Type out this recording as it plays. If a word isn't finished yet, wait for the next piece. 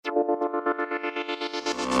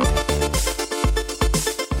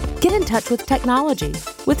Get in touch with technology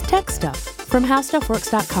with Tech Stuff from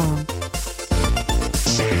HowStuffWorks.com.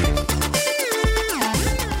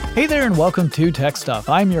 Hey there and welcome to Tech Stuff.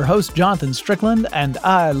 I'm your host, Jonathan Strickland, and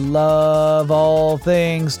I love all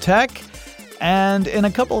things tech. And in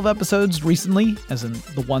a couple of episodes recently, as in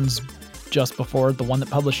the ones just before the one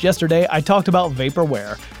that published yesterday, I talked about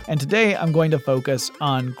vaporware. And today I'm going to focus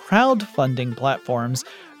on crowdfunding platforms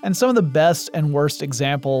and some of the best and worst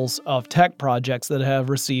examples of tech projects that have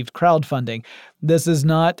received crowdfunding. This is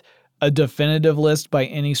not a definitive list by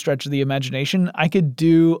any stretch of the imagination. I could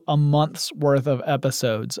do a month's worth of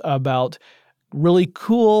episodes about really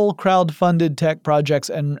cool crowd-funded tech projects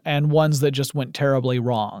and ones that just went terribly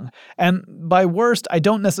wrong. And by worst, I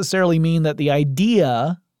don't necessarily mean that the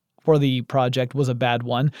idea for the project was a bad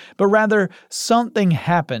one, but rather something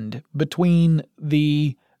happened between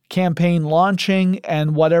the campaign launching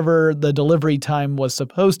and whatever the delivery time was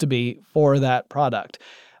supposed to be for that product.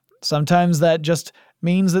 Sometimes that just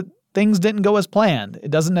means that things didn't go as planned.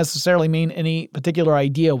 It doesn't necessarily mean any particular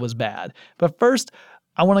idea was bad. But first,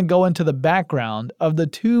 I want to go into the background of the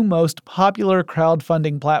two most popular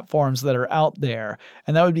crowdfunding platforms that are out there,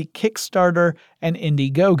 and that would be Kickstarter and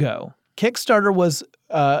Indiegogo. Kickstarter was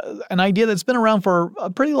an idea that's been around for a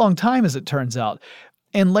pretty long time, as it turns out.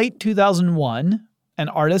 In late 2001, an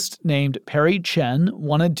artist named Perry Chen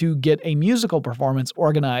wanted to get a musical performance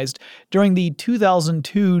organized during the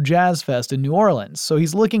 2002 Jazz Fest in New Orleans. So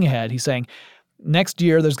he's looking ahead. He's saying, next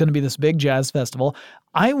year there's going to be this big jazz festival.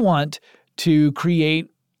 I want to create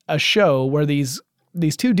a show where these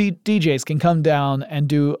two DJs can come down and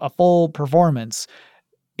do a full performance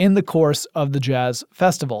in the course of the jazz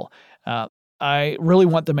festival. I really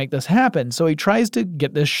want to make this happen. So he tries to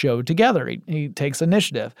get this show together. He takes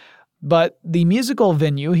initiative. But the musical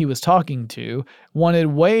venue he was talking to wanted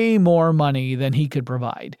way more money than he could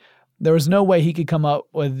provide. There was no way he could come up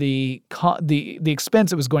with the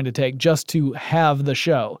expense it was going to take just to have the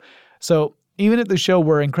show. So even if the show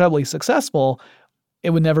were incredibly successful, it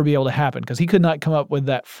would never be able to happen because he could not come up with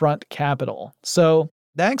that front capital. So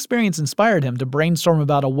that experience inspired him to brainstorm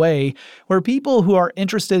about a way where people who are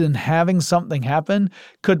interested in having something happen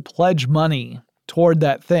could pledge money toward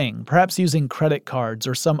that thing, perhaps using credit cards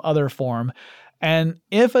or some other form. And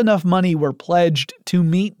if enough money were pledged to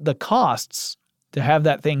meet the costs to have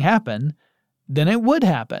that thing happen, then it would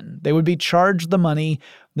happen. They would be charged the money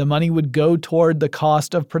would go toward the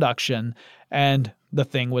cost of production, and the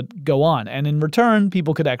thing would go on. And in return,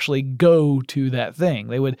 people could actually go to that thing.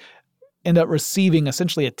 They would end up receiving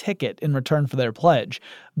essentially a ticket in return for their pledge.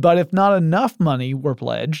 But if not enough money were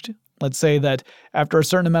pledged, let's say that after a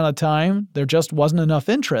certain amount of time, there just wasn't enough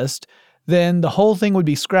interest, then the whole thing would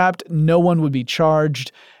be scrapped, no one would be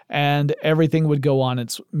charged, and everything would go on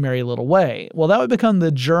its merry little way. Well, that would become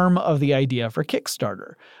the germ of the idea for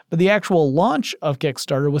Kickstarter. But the actual launch of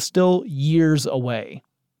Kickstarter was still years away.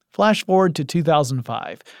 Flash forward to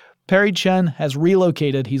 2005. Perry Chen has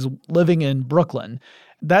relocated. He's living in Brooklyn.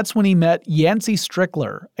 That's when he met Yancey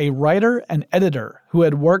Strickler, a writer and editor who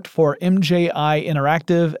had worked for MJI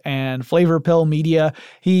Interactive and Flavor Pill Media.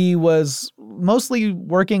 He was mostly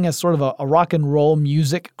working as sort of a rock and roll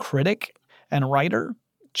music critic and writer.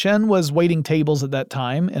 Chen was waiting tables at that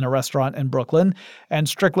time in a restaurant in Brooklyn, and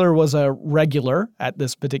Strickler was a regular at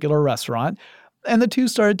this particular restaurant. And the two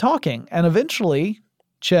started talking, and eventually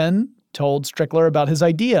Chen told Strickler about his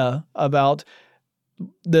idea about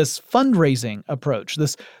this fundraising approach,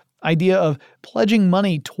 this idea of pledging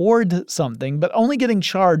money toward something, but only getting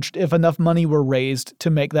charged if enough money were raised to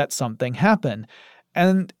make that something happen.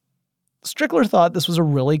 And Strickler thought this was a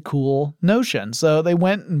really cool notion. So they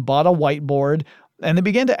went and bought a whiteboard, and they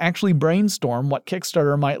began to actually brainstorm what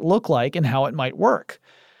Kickstarter might look like and how it might work.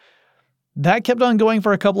 That kept on going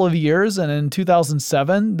for a couple of years, and in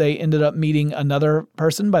 2007, they ended up meeting another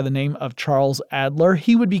person by the name of Charles Adler.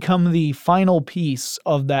 He would become the final piece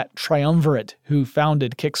of that triumvirate who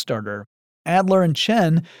founded Kickstarter. Adler and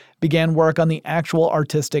Chen began work on the actual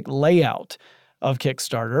artistic layout of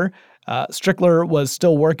Kickstarter. Strickler was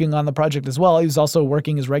still working on the project as well. He was also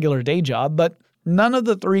working his regular day job, but none of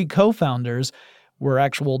the three co-founders were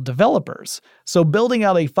actual developers. So building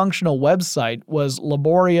out a functional website was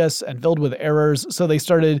laborious and filled with errors, so they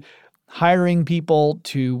started hiring people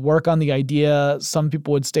to work on the idea. Some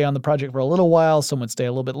people would stay on the project for a little while, some would stay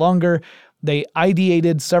a little bit longer. They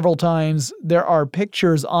ideated several times. There are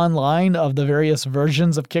pictures online of the various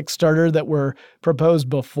versions of Kickstarter that were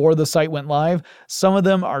proposed before the site went live. Some of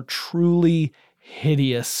them are truly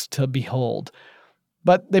hideous to behold.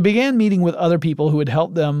 But they began meeting with other people who would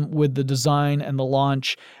help them with the design and the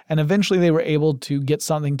launch, and eventually they were able to get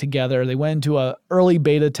something together. They went into an early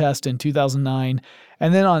beta test in 2009,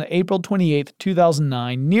 and then on April 28,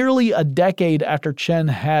 2009, nearly a decade after Chen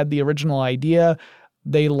had the original idea,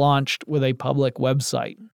 they launched with a public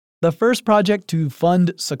website. The first project to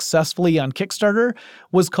fund successfully on Kickstarter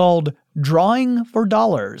was called Drawing for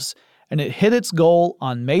Dollars, and it hit its goal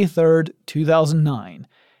on May 3, 2009.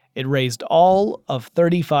 It raised all of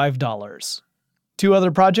 $35. 2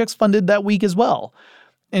 other projects funded that week as well.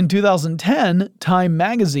 In 2010, Time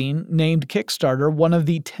magazine named Kickstarter one of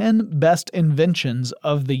the 10 best inventions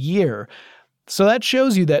of the year. So that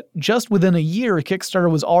shows you that just within a year,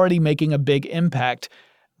 Kickstarter was already making a big impact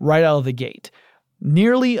right out of the gate.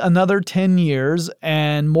 Nearly another 10 years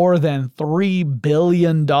and more than $3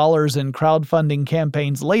 billion in crowdfunding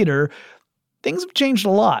campaigns later, things have changed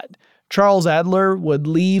a lot. Charles Adler would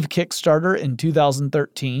leave Kickstarter in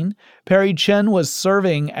 2013. Perry Chen was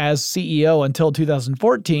serving as CEO until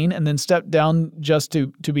 2014 and then stepped down just to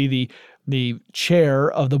be the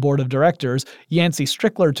chair of the board of directors. Yancey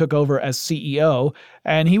Strickler took over as CEO,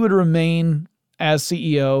 and he would remain as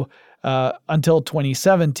CEO until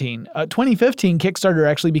 2017. 2015, Kickstarter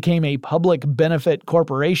actually became a public benefit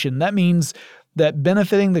corporation. That means that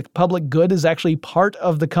benefiting the public good is actually part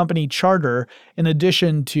of the company charter in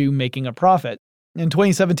addition to making a profit. In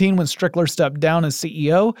 2017, when Strickler stepped down as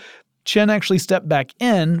CEO, Chen actually stepped back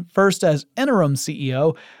in, first as interim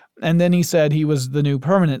CEO, and then he said he was the new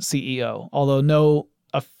permanent CEO, although no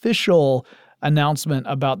official announcement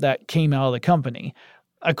about that came out of the company.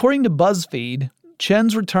 According to BuzzFeed,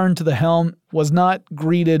 Chen's return to the helm was not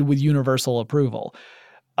greeted with universal approval.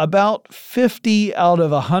 About 50 out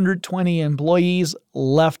of 120 employees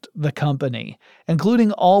left the company,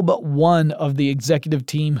 including all but one of the executive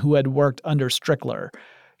team who had worked under Strickler.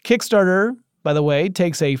 Kickstarter, by the way,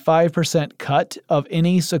 takes a 5% cut of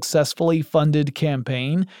any successfully funded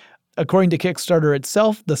campaign. According to Kickstarter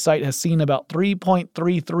itself, the site has seen about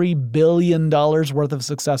 $3.33 billion worth of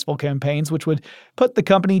successful campaigns, which would put the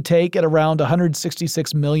company take at around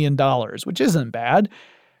 $166 million, which isn't bad.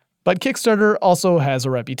 But Kickstarter also has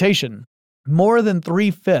a reputation. More than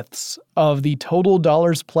 3/5 of the total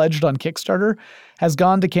dollars pledged on Kickstarter has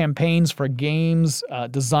gone to campaigns for games,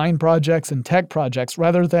 design projects, and tech projects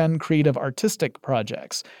rather than creative artistic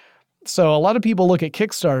projects. So a lot of people look at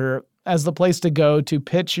Kickstarter as the place to go to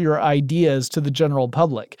pitch your ideas to the general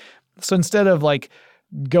public. So instead of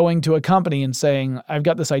going to a company and saying, I've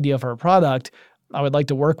got this idea for a product, I would like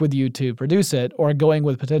to work with you to produce it, or going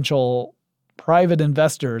with potential private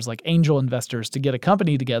investors like angel investors to get a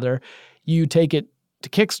company together, you take it to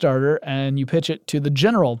Kickstarter and you pitch it to the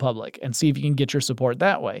general public and see if you can get your support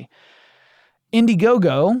that way.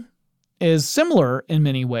 Indiegogo is similar in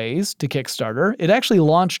many ways to Kickstarter. It actually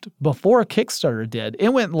launched before Kickstarter did. It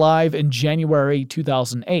went live in January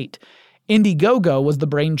 2008. Indiegogo was the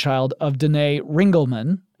brainchild of Danae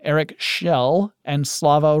Ringelmann, Eric Schell, and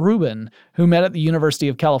Slava Rubin, who met at the University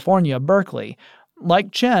of California, Berkeley.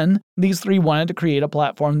 Like Chen, these 3 wanted to create a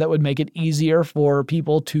platform that would make it easier for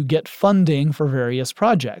people to get funding for various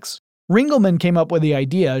projects. Ringelmann came up with the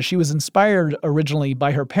idea. She was inspired originally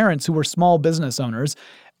by her parents, who were small business owners,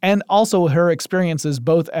 and also her experiences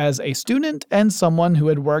both as a student and someone who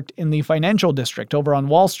had worked in the financial district over on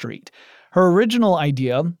Wall Street. Her original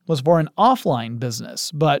idea was for an offline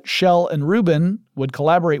business, but Schell and Rubin would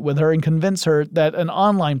collaborate with her and convince her that an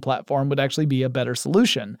online platform would actually be a better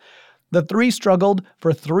solution. The 3 struggled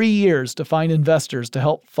for 3 years to find investors to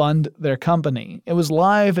help fund their company. It was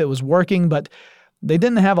live, it was working, but they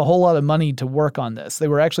didn't have a whole lot of money to work on this. They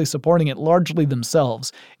were actually supporting it largely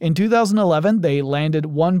themselves. In 2011, they landed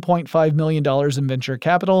 $1.5 million in venture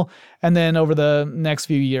capital, and then over the next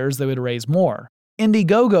few years, they would raise more.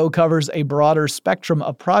 Indiegogo covers a broader spectrum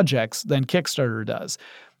of projects than Kickstarter does.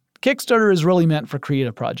 Kickstarter is really meant for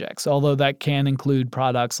creative projects, although that can include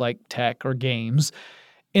products like tech or games.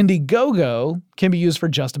 Indiegogo can be used for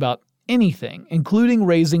just about anything, including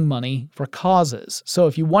raising money for causes. So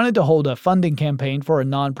if you wanted to hold a funding campaign for a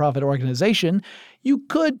nonprofit organization, you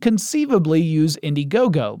could conceivably use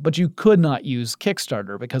Indiegogo, but you could not use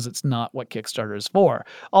Kickstarter because it's not what Kickstarter is for.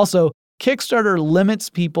 Also, Kickstarter limits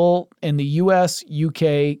people in the US,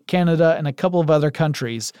 UK, Canada, and a couple of other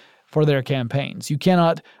countries for their campaigns. You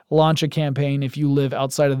cannot launch a campaign if you live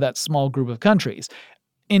outside of that small group of countries.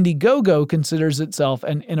 Indiegogo considers itself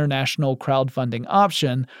an international crowdfunding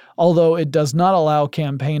option, although it does not allow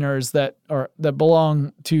campaigners that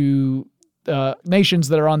belong to nations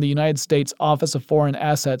that are on the United States Office of Foreign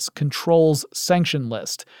Assets Control's sanction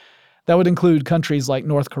list. That would include countries like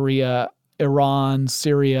North Korea, Iran,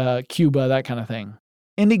 Syria, Cuba, that kind of thing.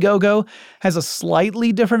 Indiegogo has a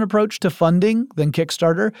slightly different approach to funding than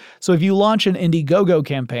Kickstarter. So if you launch an Indiegogo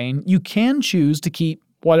campaign, you can choose to keep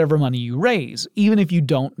whatever money you raise, even if you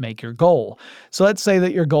don't make your goal. So let's say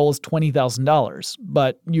that your goal is $20,000,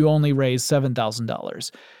 but you only raise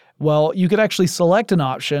 $7,000. Well, you could actually select an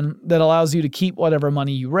option that allows you to keep whatever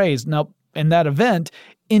money you raise. Now, in that event,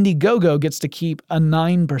 Indiegogo gets to keep a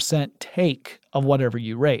 9% take of whatever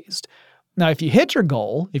you raised. Now, if you hit your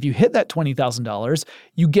goal, if you hit that $20,000,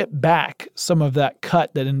 you get back some of that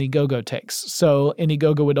cut that Indiegogo takes. So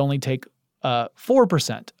Indiegogo would only take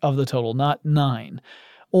 4% of the total, not 9%.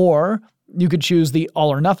 Or you could choose the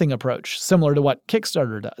all-or-nothing approach, similar to what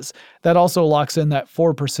Kickstarter does. That also locks in that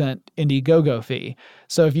 4% Indiegogo fee.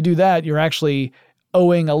 So if you do that, you're actually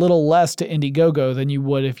owing a little less to Indiegogo than you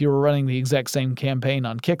would if you were running the exact same campaign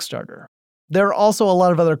on Kickstarter. There are also a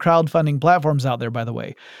lot of other crowdfunding platforms out there, by the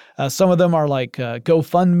way. Some of them are like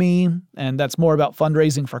GoFundMe, and that's more about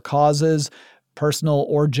fundraising for causes, personal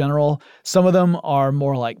or general. Some of them are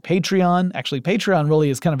more like Patreon. Actually, Patreon really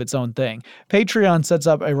is kind of its own thing. Patreon sets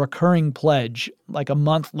up a recurring pledge, like a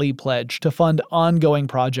monthly pledge, to fund ongoing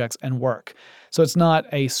projects and work. So it's not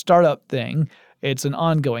a startup thing, it's an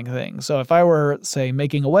ongoing thing. So if I were, say,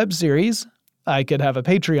 making a web series, I could have a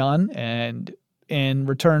Patreon, and in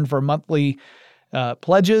return for monthly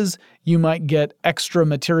pledges, you might get extra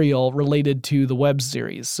material related to the web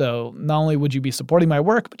series. So not only would you be supporting my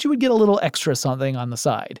work, but you would get a little extra something on the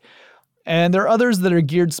side. And there are others that are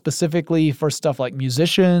geared specifically for stuff like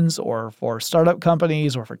musicians or for startup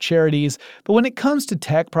companies or for charities. But when it comes to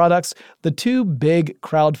tech products, the two big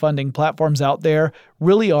crowdfunding platforms out there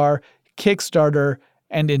really are Kickstarter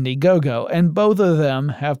and Indiegogo. And both of them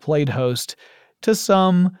have played host to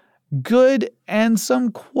some good and some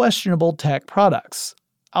questionable tech products.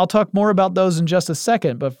 I'll talk more about those in just a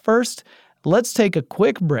second, but first, let's take a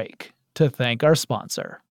quick break to thank our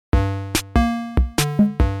sponsor.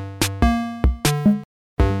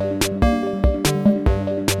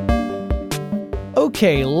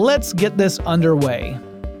 Okay, let's get this underway.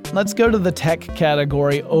 Let's go to the tech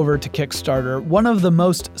category over to Kickstarter. One of the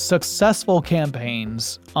most successful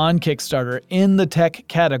campaigns on Kickstarter in the tech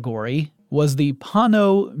category was the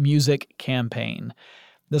Pano Music campaign.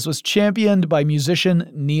 This was championed by musician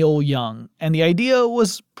Neil Young, and the idea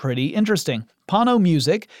was pretty interesting. Pano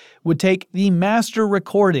Music would take the master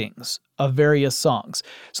recordings of various songs.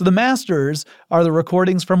 So the masters are the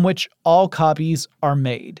recordings from which all copies are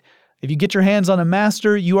made. If you get your hands on a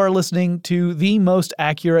master, you are listening to the most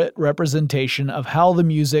accurate representation of how the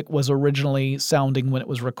music was originally sounding when it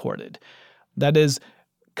was recorded. That is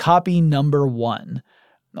copy number one.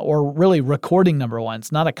 Or really recording number one.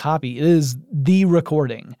 It's not a copy, it is the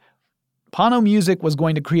recording. Pano Music was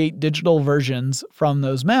going to create digital versions from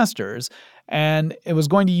those masters, and it was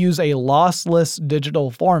going to use a lossless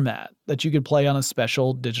digital format that you could play on a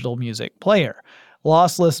special digital music player.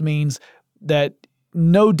 Lossless means that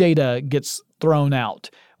no data gets thrown out,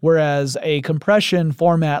 whereas a compression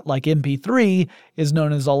format like MP3 is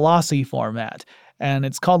known as a lossy format. And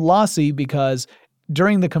it's called lossy because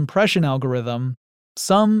during the compression algorithm,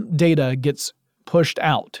 some data gets pushed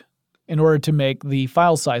out in order to make the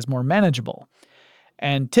file size more manageable.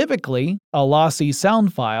 And typically, a lossy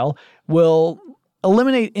sound file will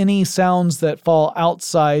eliminate any sounds that fall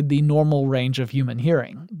outside the normal range of human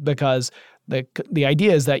hearing, because the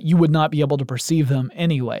idea is that you would not be able to perceive them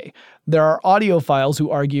anyway. There are audiophiles who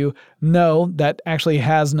argue, no, that actually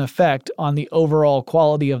has an effect on the overall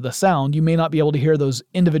quality of the sound. You may not be able to hear those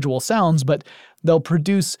individual sounds, but they'll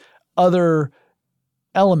produce other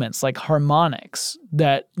elements like harmonics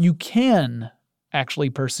that you can actually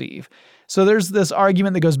perceive. So there's this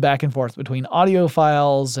argument that goes back and forth between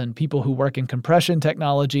audiophiles and people who work in compression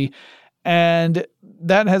technology, and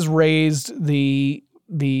that has raised the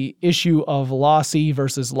issue of lossy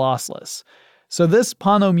versus lossless. So this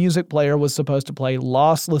Pano Music player was supposed to play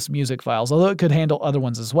lossless music files, although it could handle other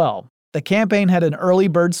ones as well. The campaign had an early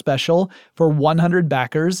bird special for 100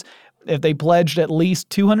 backers. If they pledged at least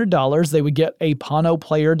 $200, they would get a Pano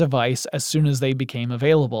player device as soon as they became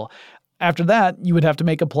available. After that, you would have to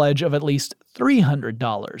make a pledge of at least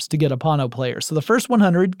 $300 to get a Pano player. So the first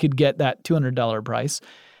 100 could get that $200 price.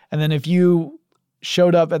 And then if you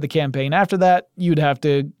showed up at the campaign after that,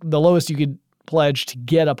 the lowest you could pledge to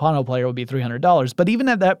get a Pano player would be $300. But even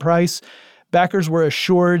at that price, backers were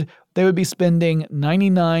assured they would be spending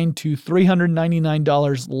 $99 to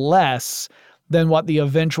 $399 less than what the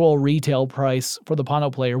eventual retail price for the Pano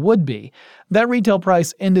player would be. That retail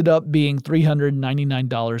price ended up being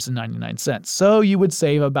 $399.99. So you would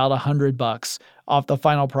save about $100 off the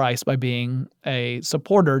final price by being a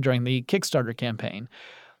supporter during the Kickstarter campaign.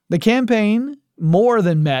 The campaign more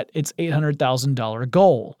than met its $800,000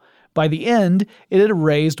 goal. By the end, it had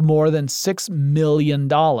raised more than $6 million,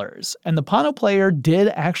 and the Pano Player did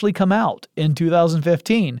actually come out in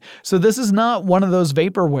 2015, so this is not one of those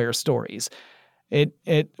vaporware stories.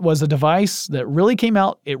 It was a device that really came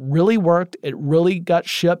out, it really worked, it really got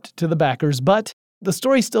shipped to the backers, but the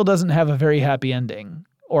story still doesn't have a very happy ending,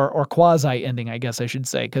 or quasi-ending, I guess I should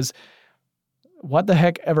say, because what the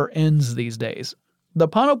heck ever ends these days? The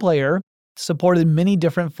Pano Player supported many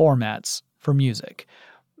different formats for music.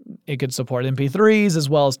 It could support MP3s as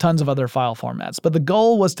well as tons of other file formats, but the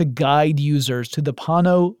goal was to guide users to the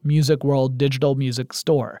Pano Music World digital music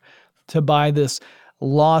store to buy this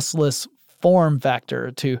lossless form factor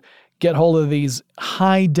to get hold of these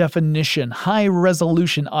high-definition,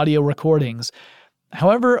 high-resolution audio recordings.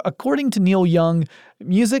 However, according to Neil Young,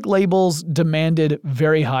 music labels demanded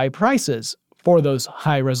very high prices for those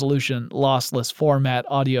high-resolution, lossless format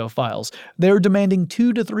audio files. They were demanding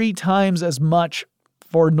 2 to 3 times as much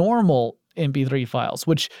for normal MP3 files,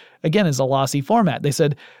 which, again, is a lossy format. They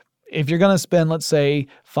said, if you're going to spend, let's say,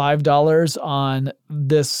 $5 on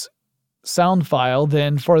this sound file,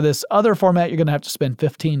 then for this other format, you're going to have to spend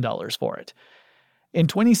 $15 for it. In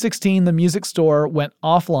 2016, the music store went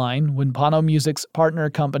offline when Pano Music's partner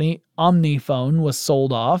company, Omniphone, was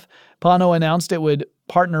sold off. Pano announced it would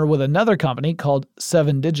partner with another company called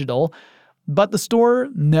 7 Digital, but the store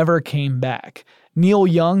never came back. Neil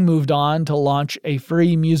Young moved on to launch a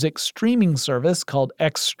free music streaming service called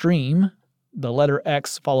Xstream, the letter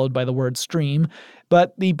X followed by the word stream,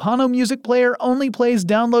 but the Pano Music Player only plays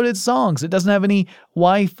downloaded songs. It doesn't have any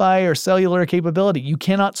Wi-Fi or cellular capability. You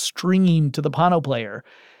cannot stream to the Pano Player.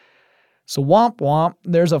 So womp womp,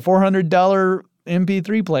 there's a $400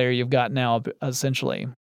 MP3 player you've got now, essentially.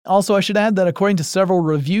 Also, I should add that according to several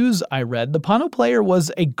reviews I read, the Pano Player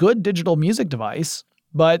was a good digital music device,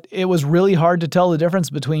 but it was really hard to tell the difference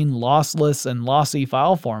between lossless and lossy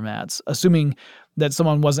file formats, assuming that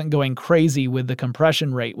someone wasn't going crazy with the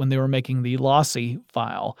compression rate when they were making the lossy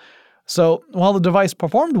file. So while the device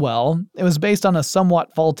performed well, it was based on a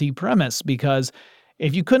somewhat faulty premise, because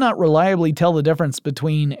if you could not reliably tell the difference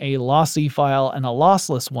between a lossy file and a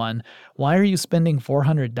lossless one, why are you spending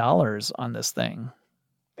 $400 on this thing?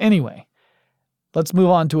 Anyway, let's move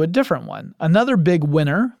on to a different one. Another big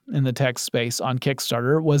winner in the tech space on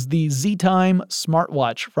Kickstarter was the Z-Time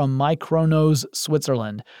smartwatch from Mychronos,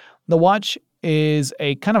 Switzerland. The watch is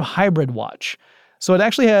a kind of hybrid watch. So it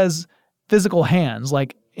actually has physical hands,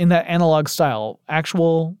 like in that analog style,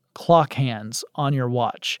 actual clock hands on your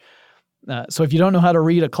watch. So if you don't know how to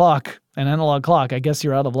read an analog clock, I guess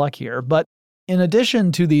you're out of luck here. But in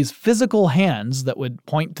addition to these physical hands that would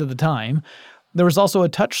point to the time, there was also a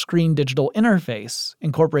touchscreen digital interface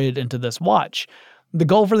incorporated into this watch. The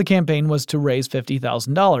goal for the campaign was to raise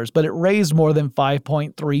 $50,000, but it raised more than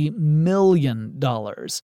 $5.3 million.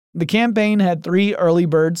 The campaign had 3 early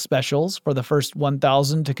bird specials for the first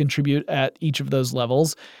 1,000 to contribute at each of those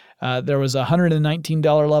levels. There was a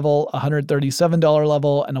 $119 level, a $137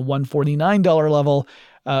 level, and a $149 level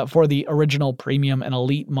for the original premium and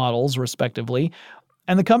elite models, respectively.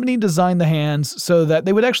 And the company designed the hands so that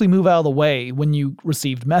they would actually move out of the way when you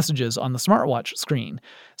received messages on the smartwatch screen.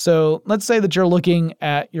 So let's say that you're looking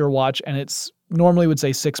at your watch and it's normally would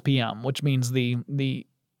say 6 p.m., which means the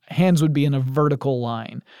hands would be in a vertical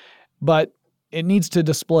line. But it needs to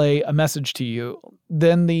display a message to you.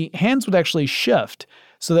 Then the hands would actually shift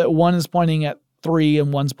so that one is pointing at 3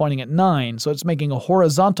 and one's pointing at 9. So it's making a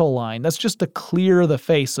horizontal line. That's just to clear the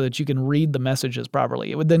face so that you can read the messages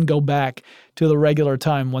properly. It would then go back to the regular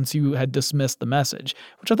time once you had dismissed the message,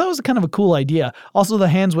 which I thought was kind of a cool idea. Also, the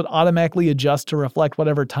hands would automatically adjust to reflect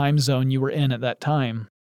whatever time zone you were in at that time.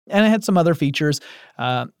 And it had some other features.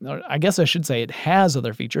 I guess I should say it has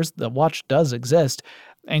other features. The watch does exist,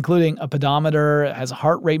 including a pedometer. It has a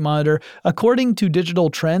heart rate monitor. According to Digital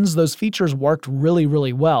Trends, those features worked really,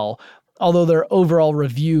 really well, although their overall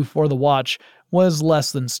review for the watch was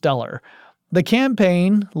less than stellar. The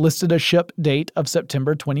campaign listed a ship date of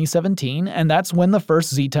September 2017, and that's when the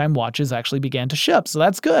first Z-Time watches actually began to ship, so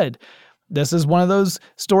that's good. This is one of those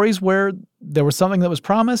stories where there was something that was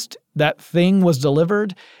promised, that thing was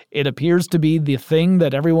delivered. It appears to be the thing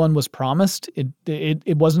that everyone was promised.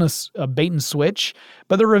 It wasn't a bait and switch,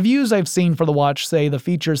 but the reviews I've seen for the watch say the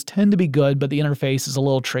features tend to be good, but the interface is a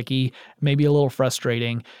little tricky, maybe a little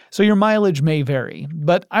frustrating, so your mileage may vary.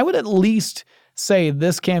 But I would at least say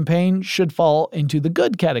this campaign should fall into the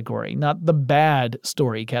good category, not the bad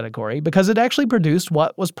story category, because it actually produced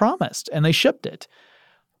what was promised, and they shipped it.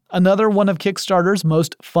 Another one of Kickstarter's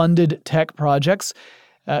most funded tech projects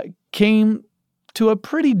came to a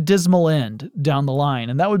pretty dismal end down the line,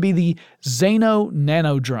 and that would be the Zano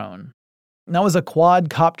Nano Drone. That was a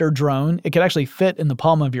quadcopter drone. It could actually fit in the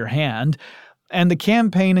palm of your hand, and the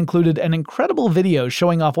campaign included an incredible video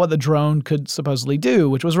showing off what the drone could supposedly do,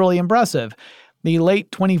 which was really impressive. The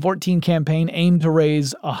late 2014 campaign aimed to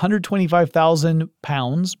raise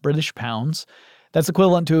 £125,000, British pounds. That's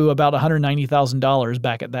equivalent to about $190,000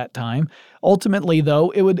 back at that time. Ultimately, though,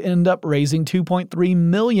 it would end up raising £2.3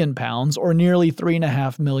 million, or nearly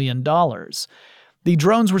 $3.5 million. The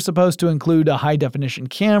drones were supposed to include a high-definition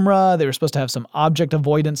camera. They were supposed to have some object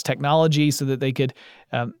avoidance technology so that they could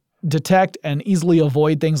detect and easily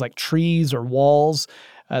avoid things like trees or walls.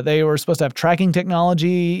 They were supposed to have tracking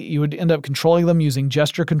technology. You would end up controlling them using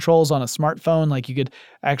gesture controls on a smartphone. Like you could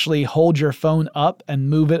actually hold your phone up and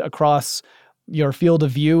move it across your field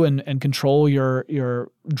of view and control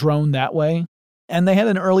your drone that way. And they had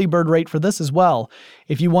an early bird rate for this as well.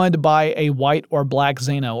 If you wanted to buy a white or black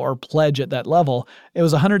Zano or pledge at that level, it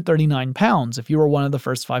was £139 if you were one of the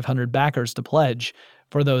first 500 backers to pledge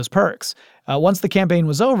for those perks. Once the campaign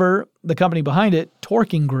was over, the company behind it,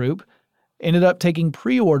 Torking Group, ended up taking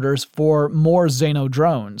pre-orders for more Zano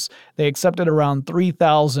drones. They accepted around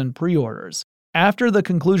 3,000 pre-orders. After the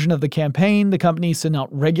conclusion of the campaign, the company sent out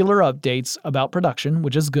regular updates about production,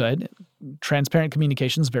 which is good. Transparent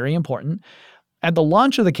communication is very important. At the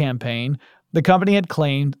launch of the campaign, the company had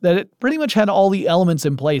claimed that it pretty much had all the elements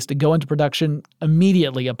in place to go into production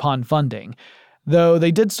immediately upon funding. Though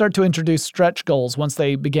they did start to introduce stretch goals once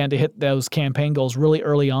they began to hit those campaign goals really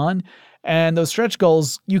early on. And those stretch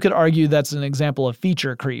goals, you could argue that's an example of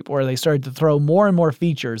feature creep, where they started to throw more and more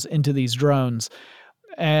features into these drones.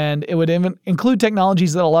 And it would even include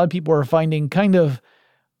technologies that a lot of people are finding kind of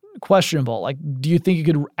questionable. Like, do you think you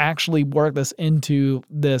could actually work this into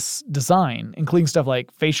this design, including stuff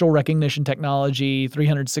like facial recognition technology,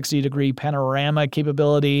 360-degree panorama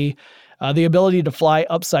capability, the ability to fly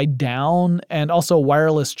upside down, and also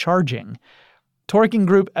wireless charging. Torking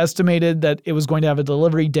Group estimated that it was going to have a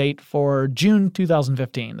delivery date for June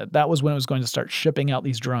 2015, that was when it was going to start shipping out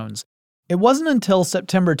these drones. It wasn't until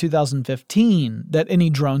September 2015 that any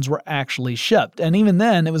drones were actually shipped, and even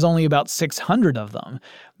then it was only about 600 of them.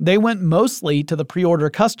 They went mostly to the pre-order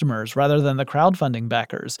customers rather than the crowdfunding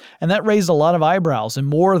backers, and that raised a lot of eyebrows and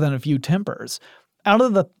more than a few tempers. Out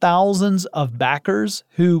of the thousands of backers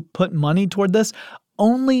who put money toward this,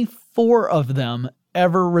 only 4 of them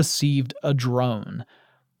ever received a drone.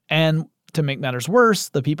 And to make matters worse,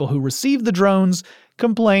 the people who received the drones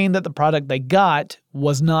complained that the product they got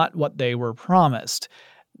was not what they were promised.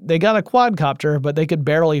 They got a quadcopter, but they could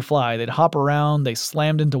barely fly. They'd hop around, they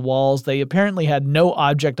slammed into walls, they apparently had no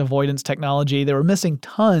object avoidance technology, they were missing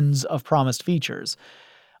tons of promised features.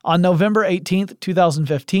 On November 18th,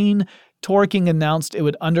 2015, Torking announced it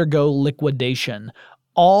would undergo liquidation.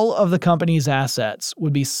 All of the company's assets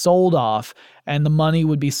would be sold off and the money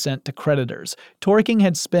would be sent to creditors. Torking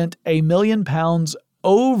had spent £1 million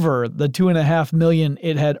over the $2.5 million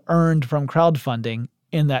it had earned from crowdfunding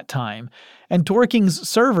in that time. And Torking's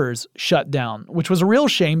servers shut down, which was a real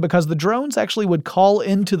shame because the drones actually would call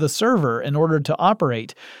into the server in order to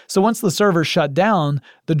operate. So once the server shut down,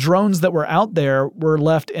 the drones that were out there were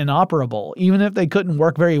left inoperable. Even if they couldn't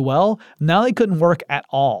work very well, now they couldn't work at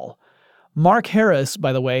all. Mark Harris,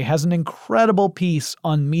 by the way, has an incredible piece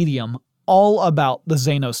on Medium all about the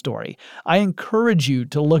Zano story. I encourage you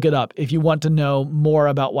to look it up if you want to know more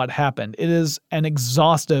about what happened. It is an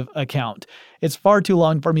exhaustive account. It's far too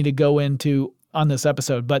long for me to go into on this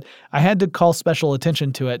episode, but I had to call special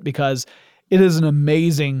attention to it because it is an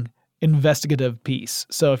amazing investigative piece.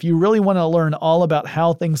 So if you really want to learn all about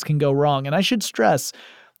how things can go wrong, and I should stress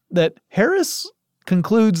that Harris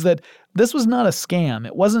concludes that this was not a scam.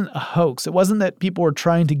 It wasn't a hoax. It wasn't that people were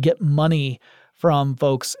trying to get money from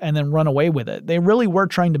folks and then run away with it. They really were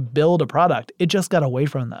trying to build a product. It just got away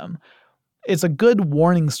from them. It's a good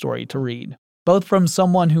warning story to read, both from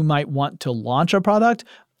someone who might want to launch a product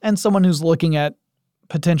and someone who's looking at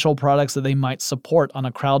potential products that they might support on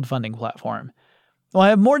a crowdfunding platform. Well, I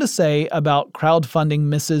have more to say about crowdfunding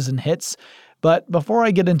misses and hits, but before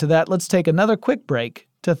I get into that, let's take another quick break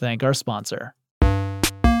to thank our sponsor.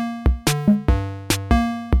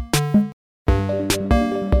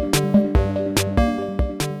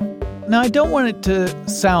 Now, I don't want it to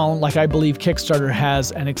sound like I believe Kickstarter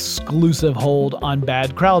has an exclusive hold on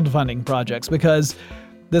bad crowdfunding projects, because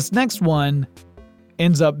this next one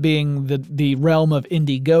ends up being the realm of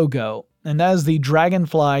Indiegogo, and that is the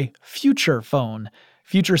Dragonfly Future Phone.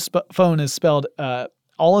 Phone is spelled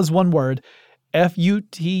all as one word,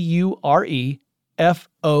 Futurefo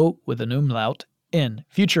with an umlaut, N,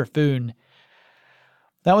 Future Phone.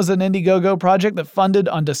 That was an Indiegogo project that funded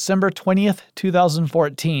on December 20th,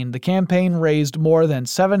 2014. The campaign raised more than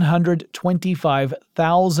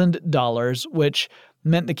 $725,000, which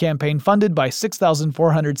meant the campaign funded by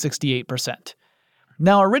 6,468%.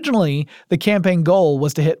 Now, originally, the campaign goal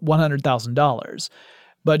was to hit $100,000,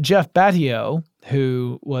 but Jeff Battio,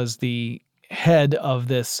 who was the head of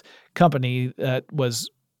this company that was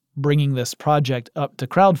bringing this project up to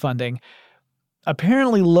crowdfunding,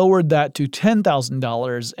 apparently lowered that to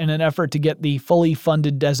 $10,000 in an effort to get the fully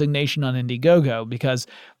funded designation on Indiegogo, because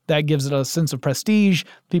that gives it a sense of prestige.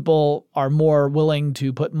 People are more willing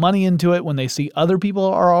to put money into it when they see other people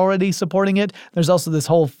are already supporting it. There's also this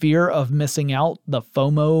whole fear of missing out, the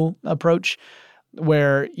FOMO approach,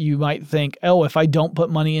 where you might think, oh, if I don't put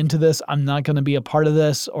money into this, I'm not going to be a part of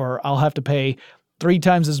this, or I'll have to pay 3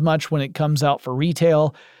 times as much when it comes out for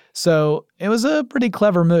retail. So it was a pretty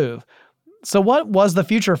clever move. So what was the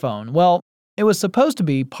future phone? Well, it was supposed to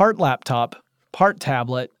be part laptop, part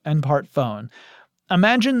tablet, and part phone.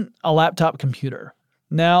 Imagine a laptop computer.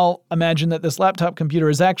 Now imagine that this laptop computer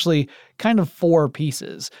is actually kind of 4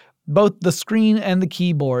 pieces. Both the screen and the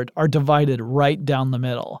keyboard are divided right down the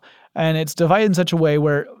middle. And it's divided in such a way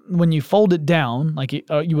where when you fold it down, like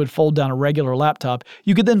you would fold down a regular laptop,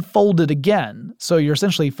 you could then fold it again. So you're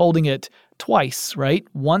essentially folding it twice, right?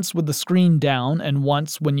 Once with the screen down and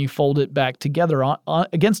once when you fold it back together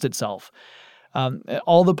against itself.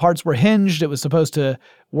 All the parts were hinged. It was supposed to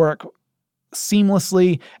work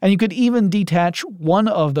seamlessly, and you could even detach one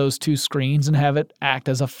of those 2 screens and have it act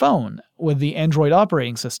as a phone with the Android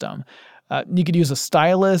operating system. You could use a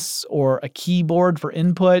stylus or a keyboard for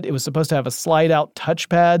input. It was supposed to have a slide-out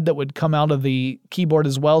touchpad that would come out of the keyboard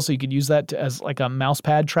as well, so you could use that as like a mouse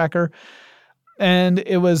pad tracker. And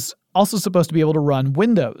it was also supposed to be able to run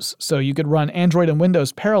Windows, so you could run Android and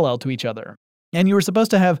Windows parallel to each other. And you were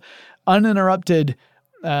supposed to have uninterrupted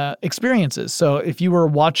experiences. So if you were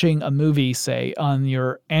watching a movie, say, on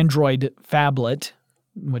your Android phablet,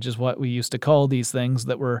 which is what we used to call these things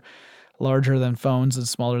that were larger than phones and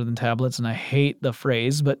smaller than tablets, and I hate the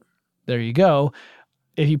phrase, but there you go.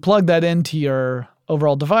 If you plug that into your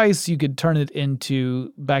overall device, you could turn it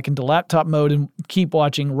back into laptop mode and keep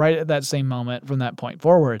watching right at that same moment from that point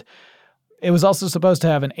forward. It was also supposed to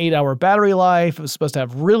have an 8-hour battery life. It was supposed to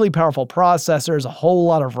have really powerful processors, a whole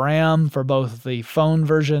lot of RAM for both the phone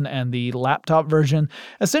version and the laptop version.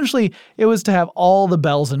 Essentially, it was to have all the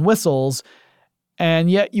bells and whistles, and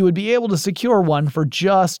yet you would be able to secure one for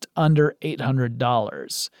just under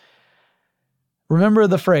 $800. Remember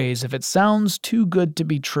the phrase, if it sounds too good to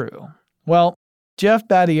be true. Well, Jeff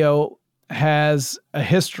Battio has a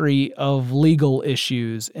history of legal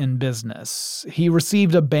issues in business. He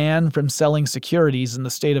received a ban from selling securities in the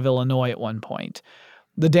state of Illinois at one point.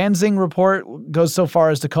 The Danzig report goes so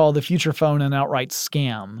far as to call the future phone an outright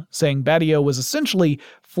scam, saying Battio was essentially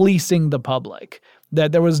fleecing the public,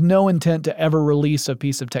 that there was no intent to ever release a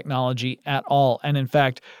piece of technology at all. And in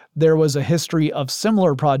fact, there was a history of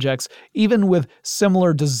similar projects, even with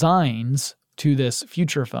similar designs to this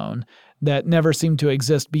future phone, that never seemed to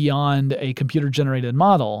exist beyond a computer-generated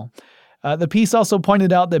model. The piece also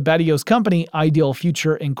pointed out that Battio's company, Ideal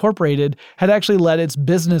Future Incorporated, had actually let its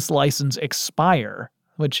business license expire,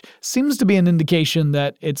 which seems to be an indication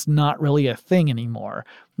that it's not really a thing anymore.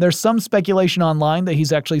 There's some speculation online that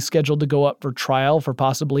he's actually scheduled to go up for trial for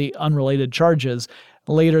possibly unrelated charges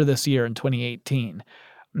later this year in 2018.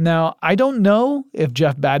 Now, I don't know if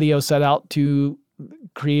Jeff Battio set out to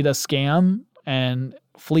create a scam and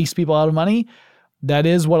fleece people out of money. That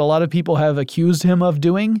is what a lot of people have accused him of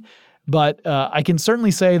doing. But I can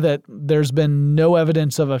certainly say that there's been no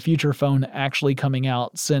evidence of a future phone actually coming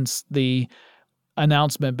out since the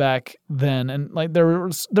announcement back then. And like there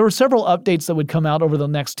were several updates that would come out over the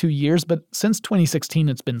next 2 years, but since 2016,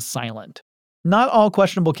 it's been silent. Not all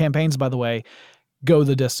questionable campaigns, by the way, go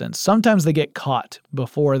the distance. Sometimes they get caught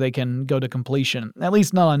before they can go to completion, at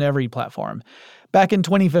least not on every platform. Back in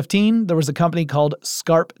 2015, there was a company called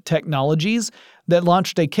Scarp Technologies that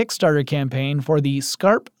launched a Kickstarter campaign for the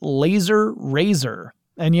Scarp Laser Razor.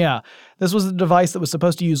 And yeah, this was a device that was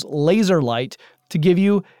supposed to use laser light to give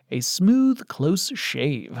you a smooth, close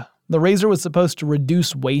shave. The razor was supposed to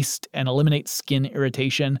reduce waste and eliminate skin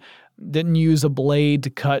irritation. Didn't use a blade to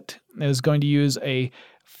cut. It was going to use a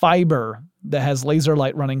fiber that has laser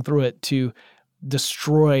light running through it to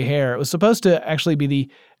destroy hair. It was supposed to actually be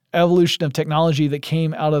the evolution of technology that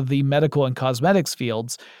came out of the medical and cosmetics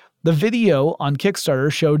fields. The video on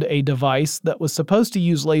Kickstarter showed a device that was supposed to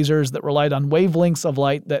use lasers that relied on wavelengths of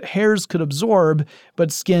light that hairs could absorb,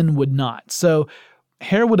 but skin would not. So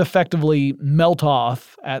hair would effectively melt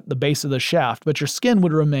off at the base of the shaft, but your skin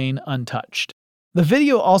would remain untouched. The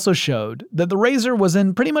video also showed that the razor was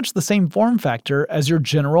in pretty much the same form factor as your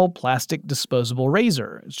general plastic disposable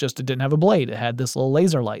razor. It's just it didn't have a blade. It had this little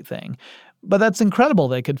laser light thing. But that's incredible.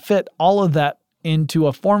 They could fit all of that into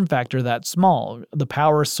a form factor that small. The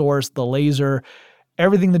power source, the laser,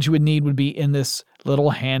 everything that you would need would be in this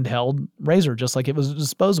little handheld razor, just like it was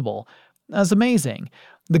disposable. That's amazing.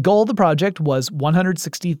 The goal of the project was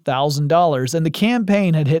 $160,000, and the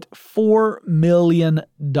campaign had hit $4 million.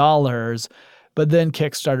 But then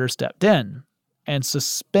Kickstarter stepped in and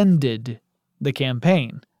suspended the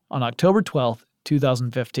campaign on October 12th,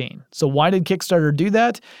 2015. So why did Kickstarter do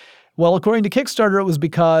that? Well, according to Kickstarter, it was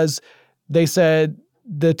because they said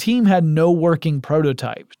the team had no working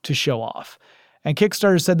prototype to show off. And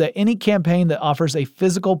Kickstarter said that any campaign that offers a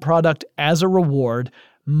physical product as a reward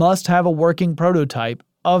must have a working prototype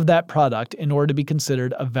of that product in order to be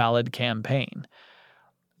considered a valid campaign.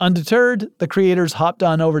 Undeterred, the creators hopped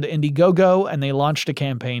on over to Indiegogo and they launched a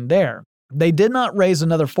campaign there. They did not raise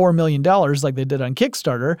another $4 million like they did on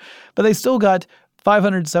Kickstarter, but they still got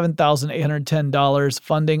 $507,810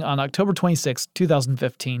 funding on October 26,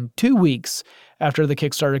 2015, 2 weeks after the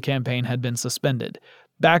Kickstarter campaign had been suspended.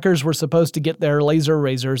 Backers were supposed to get their laser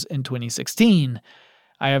razors in 2016.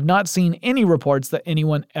 I have not seen any reports that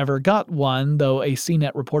anyone ever got one, though a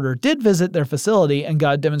CNET reporter did visit their facility and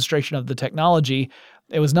got a demonstration of the technology.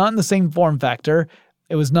 It was not in the same form factor.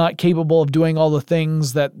 It was not capable of doing all the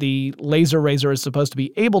things that the laser razor is supposed to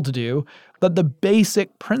be able to do, but the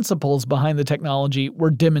basic principles behind the technology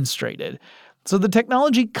were demonstrated. So the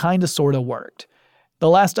technology kind of sort of worked. The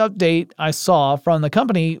last update I saw from the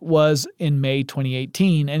company was in May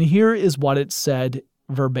 2018, and here is what it said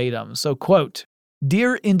verbatim. So, quote,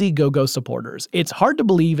 "Dear Indiegogo supporters, it's hard to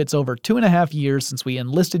believe it's over 2.5 years since we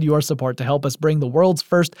enlisted your support to help us bring the world's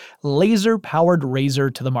first laser-powered razor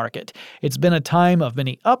to the market. It's been a time of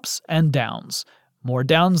many ups and downs. More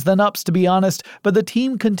downs than ups, to be honest, but the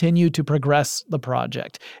team continued to progress the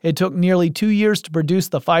project. It took nearly 2 years to produce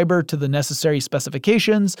the fiber to the necessary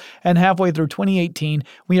specifications, and halfway through 2018,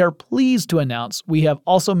 we are pleased to announce we have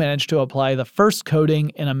also managed to apply the first coating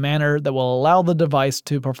in a manner that will allow the device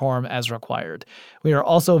to perform as required. We are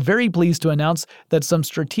also very pleased to announce that some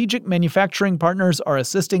strategic manufacturing partners are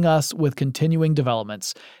assisting us with continuing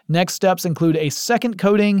developments. Next steps include a second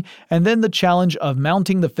coating and then the challenge of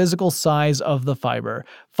mounting the physical size of the fiber.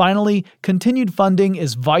 Finally, continued funding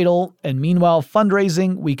is vital, and meanwhile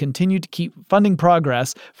fundraising, we continue to keep funding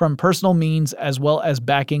progress from personal means as well as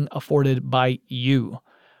backing afforded by you."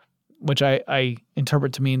 Which I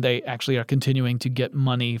interpret to mean they actually are continuing to get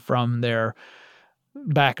money from their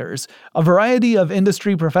backers. A variety of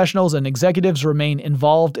industry professionals and executives remain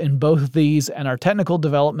involved in both these and our technical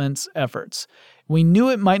developments efforts. We knew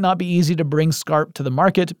it might not be easy to bring SCARP to the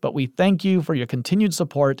market, but we thank you for your continued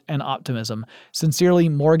support and optimism. Sincerely,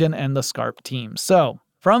 Morgan and the SCARP team. So,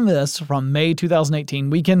 from May 2018,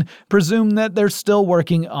 we can presume that they're still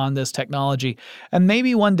working on this technology, and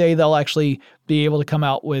maybe one day they'll actually be able to come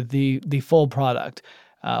out with the full product.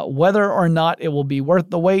 Whether or not it will be worth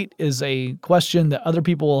the wait is a question that other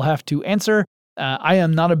people will have to answer. I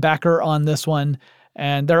am not a backer on this one,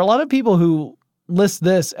 and there are a lot of people who list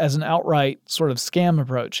this as an outright sort of scam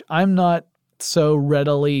approach. I'm not so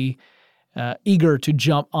readily eager to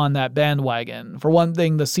jump on that bandwagon. For one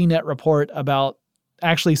thing, the CNET report about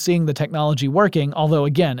actually seeing the technology working, although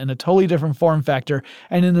again, in a totally different form factor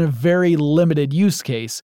and in a very limited use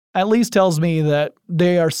case, at least tells me that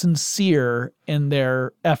they are sincere in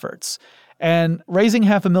their efforts. And raising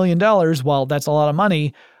 $500,000, while that's a lot of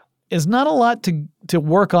money, is not a lot to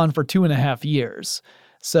work on for 2.5 years.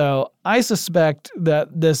 So I suspect that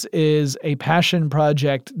this is a passion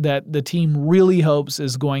project that the team really hopes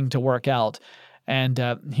is going to work out. And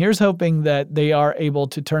here's hoping that they are able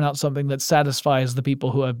to turn out something that satisfies the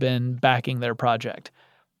people who have been backing their project.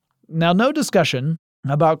 Now, no discussion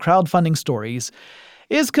about crowdfunding stories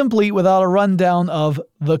is complete without a rundown of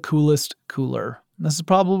the coolest cooler. This is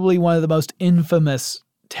probably one of the most infamous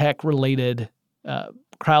tech-related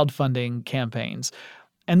crowdfunding campaigns.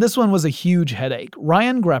 And this one was a huge headache.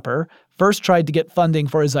 Ryan Grepper first tried to get funding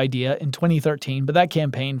for his idea in 2013, but that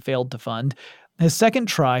campaign failed to fund. His second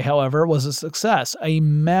try, however, was a success, a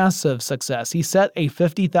massive success. He set a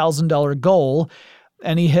 $50,000 goal,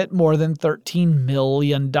 and he hit more than $13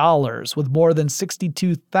 million with more than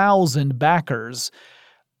 62,000 backers.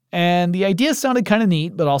 And the idea sounded kind of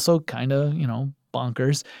neat, but also kind of,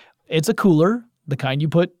 bonkers. It's a cooler, the kind you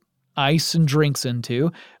put ice and drinks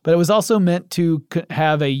into, but it was also meant to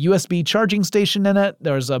have a USB charging station in it.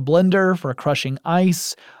 There's a blender for crushing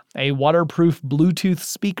ice, a waterproof Bluetooth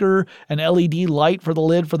speaker, an LED light for the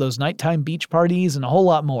lid for those nighttime beach parties, and a whole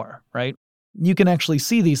lot more, right? You can actually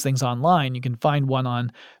see these things online. You can find one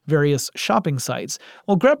on various shopping sites.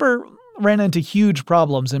 Well, Grepper ran into huge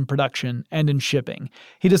problems in production and in shipping.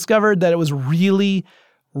 He discovered that it was really,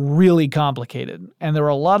 really complicated, and there were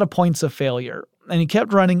a lot of points of failure, and he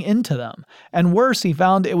kept running into them. And worse, he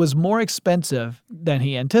found it was more expensive than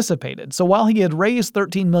he anticipated. So while he had raised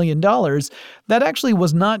 $13 million, that actually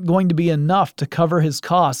was not going to be enough to cover his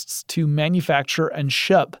costs to manufacture and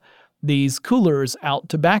ship these coolers out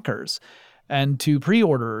to backers and to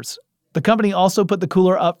pre-orders. The company also put the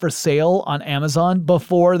cooler up for sale on Amazon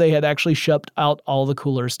before they had actually shipped out all the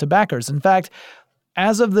coolers to backers. In fact,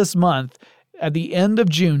 as of this month, at the end of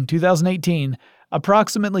June 2018,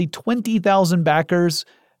 approximately 20,000 backers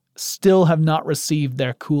still have not received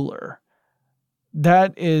their cooler.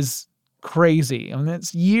 That is crazy. I mean,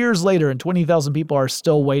 it's years later and 20,000 people are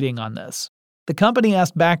still waiting on this. The company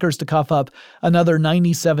asked backers to cough up another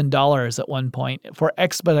 $97 at one point for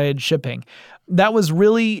expedited shipping. That was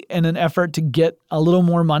really in an effort to get a little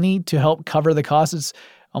more money to help cover the costs. It's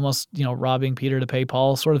almost, robbing Peter to pay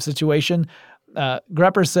Paul sort of situation.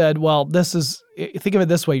 Grepper said, well, think of it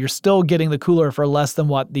this way. You're still getting the cooler for less than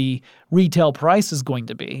what the retail price is going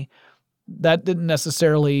to be. That didn't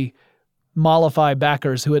necessarily mollify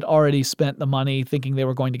backers who had already spent the money thinking they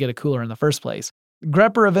were going to get a cooler in the first place.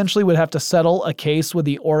 Grepper eventually would have to settle a case with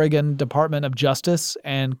the Oregon Department of Justice,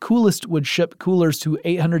 and Coolest would ship coolers to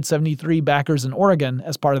 873 backers in Oregon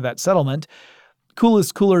as part of that settlement.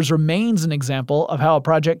 Coolest Coolers remains an example of how a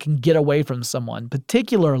project can get away from someone,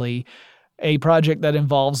 particularly a project that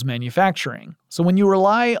involves manufacturing. So when you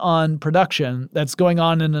rely on production that's going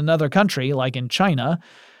on in another country, like in China,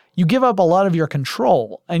 you give up a lot of your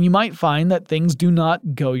control, and you might find that things do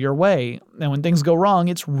not go your way. And when things go wrong,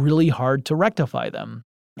 it's really hard to rectify them.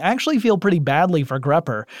 I actually feel pretty badly for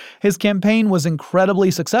Grepper. His campaign was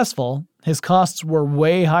incredibly successful, his costs were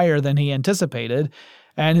way higher than he anticipated,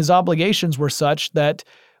 and his obligations were such that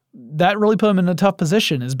really put him in a tough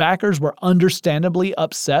position. His backers were understandably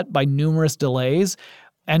upset by numerous delays,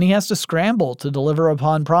 and he has to scramble to deliver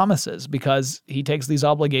upon promises because he takes these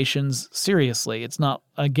obligations seriously. It's not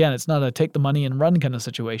a take the money and run kind of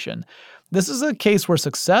situation. This is a case where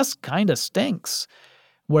success kind of stinks,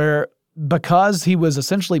 where because he was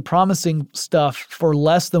essentially promising stuff for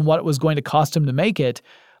less than what it was going to cost him to make it,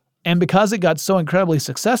 and because it got so incredibly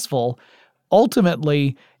successful,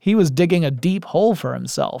 ultimately he was digging a deep hole for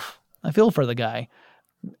himself. I feel for the guy,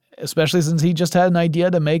 especially since he just had an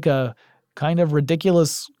idea to make a kind of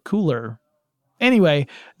ridiculous cooler. Anyway,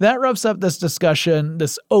 that wraps up this discussion,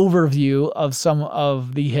 this overview of some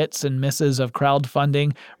of the hits and misses of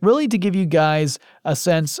crowdfunding, really to give you guys a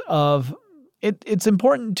sense of it's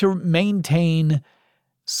important to maintain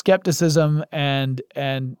skepticism and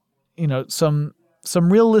some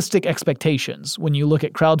realistic expectations when you look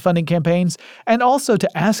at crowdfunding campaigns, and also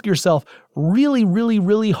to ask yourself really, really,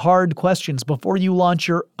 really hard questions before you launch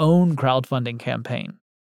your own crowdfunding campaign.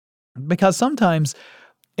 Because sometimes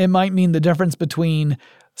it might mean the difference between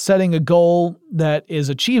setting a goal that is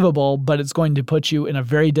achievable, but it's going to put you in a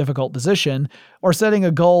very difficult position, or setting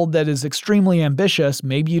a goal that is extremely ambitious.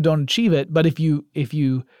 Maybe you don't achieve it, but if you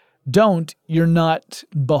don't, you're not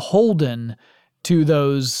beholden to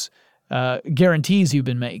those guarantees you've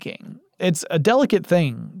been making. It's a delicate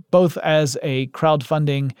thing, both as a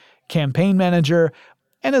crowdfunding campaign manager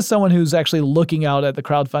and as someone who's actually looking out at the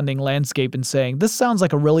crowdfunding landscape and saying, this sounds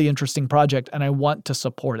like a really interesting project and I want to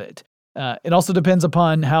support it. It also depends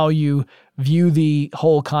upon how you view the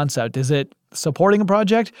whole concept. Is it supporting a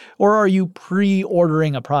project, or are you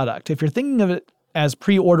pre-ordering a product? If you're thinking of it as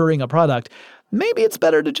pre-ordering a product, maybe it's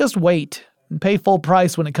better to just wait and pay full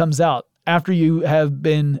price when it comes out, after you have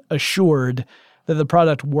been assured that the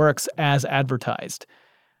product works as advertised.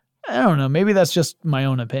 I don't know, maybe that's just my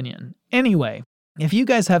own opinion. Anyway, if you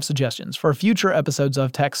guys have suggestions for future episodes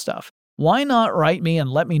of Tech Stuff, why not write me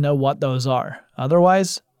and let me know what those are?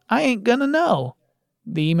 Otherwise, I ain't gonna know.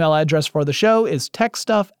 The email address for the show is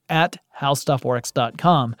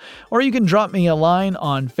techstuff@howstuffworks.com. Or you can drop me a line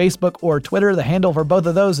on Facebook or Twitter. The handle for both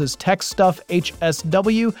of those is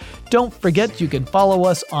TechStuffHSW. Don't forget you can follow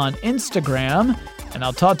us on Instagram, and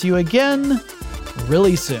I'll talk to you again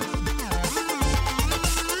really soon.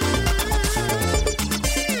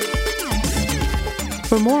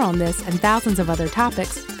 For more on this and thousands of other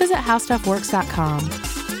topics, visit howstuffworks.com.